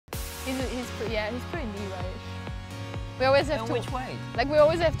he's pretty diva-ish. We always have to. Which way? Like we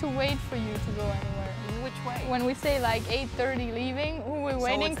always have to wait for you to go anywhere. Which way? When we say like 8:30 leaving, who we're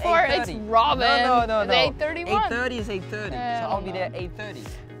waiting it's for? 8:30. It's Robin. No. It's 8:31. 8:30 is 8:30. So I'll be there at 8:30.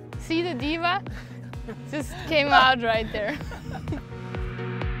 See the diva? Just came out right there.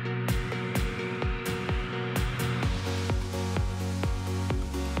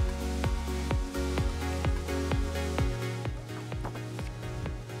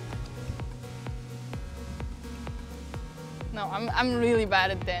 No, I'm really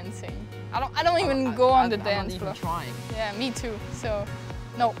bad at dancing. I don't even go on the dance floor. I'm not even trying. Yeah, me too. So,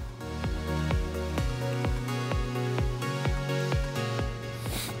 no.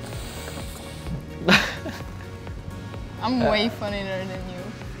 I'm way funnier than you.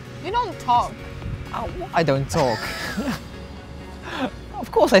 You don't talk. I don't talk.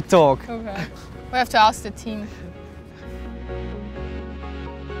 Of course I talk. Okay. We have to ask the team.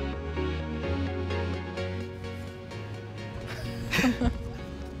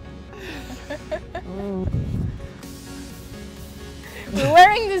 We're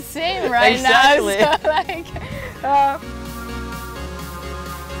wearing the same right exactly. now, so like,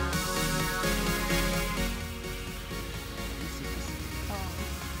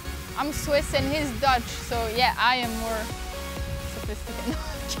 I'm Swiss and he's Dutch, so yeah, I am more sophisticated.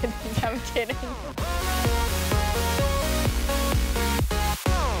 No, I'm kidding.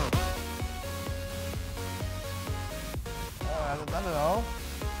 I don't know.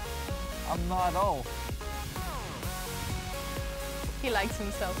 I'm not at all. He likes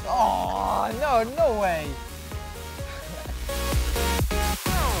himself. Oh, no way.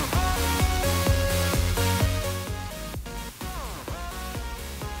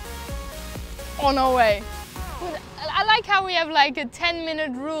 Oh, no way. I like how we have like a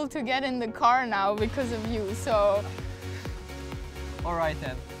 10-minute rule to get in the car now because of you, so... All right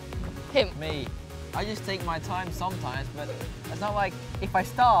then. Him. Me. I just take my time sometimes, but it's not like if I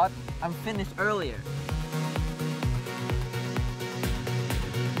start, I'm finished earlier.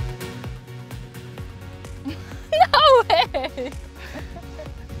 No way!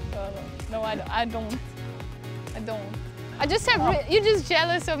 No, I don't. I just have. You're just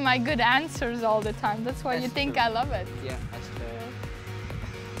jealous of my good answers all the time. That's why you think I love it. Yeah, that's true.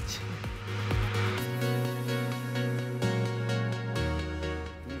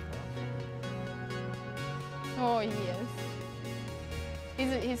 Oh, he is.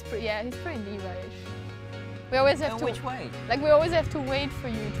 He's pretty diva-ish. We always have to. Which way? Like we always have to wait for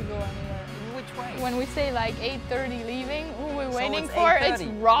you to go anywhere. Which way? When we say like 8:30 leaving, who we're waiting it's for? 8:30. It's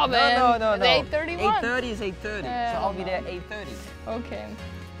Robin. No. It's 8:31. 8:30 is 8:30. So I'll be there at 8:30. Okay.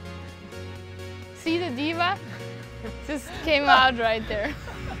 See the diva? Just came out right there.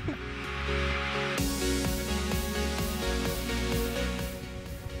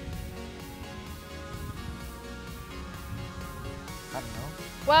 I don't know.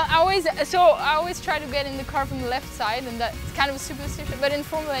 Well, I always try to get in the car from the left side, and that's kind of a superstition. But in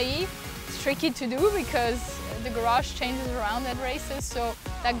Formula E, it's tricky to do because the garage changes around at races, so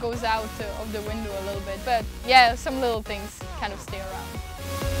that goes out of the window a little bit. But yeah, some little things kind of stay around.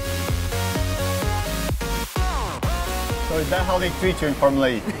 So is that how they treat you in Formula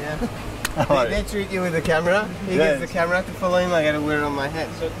E? Yeah. They treat you with the camera. He gets the camera to follow him. I gotta wear it on my head.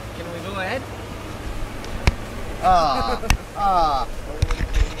 So can we go ahead?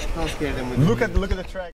 Don't scare them with Look at the track.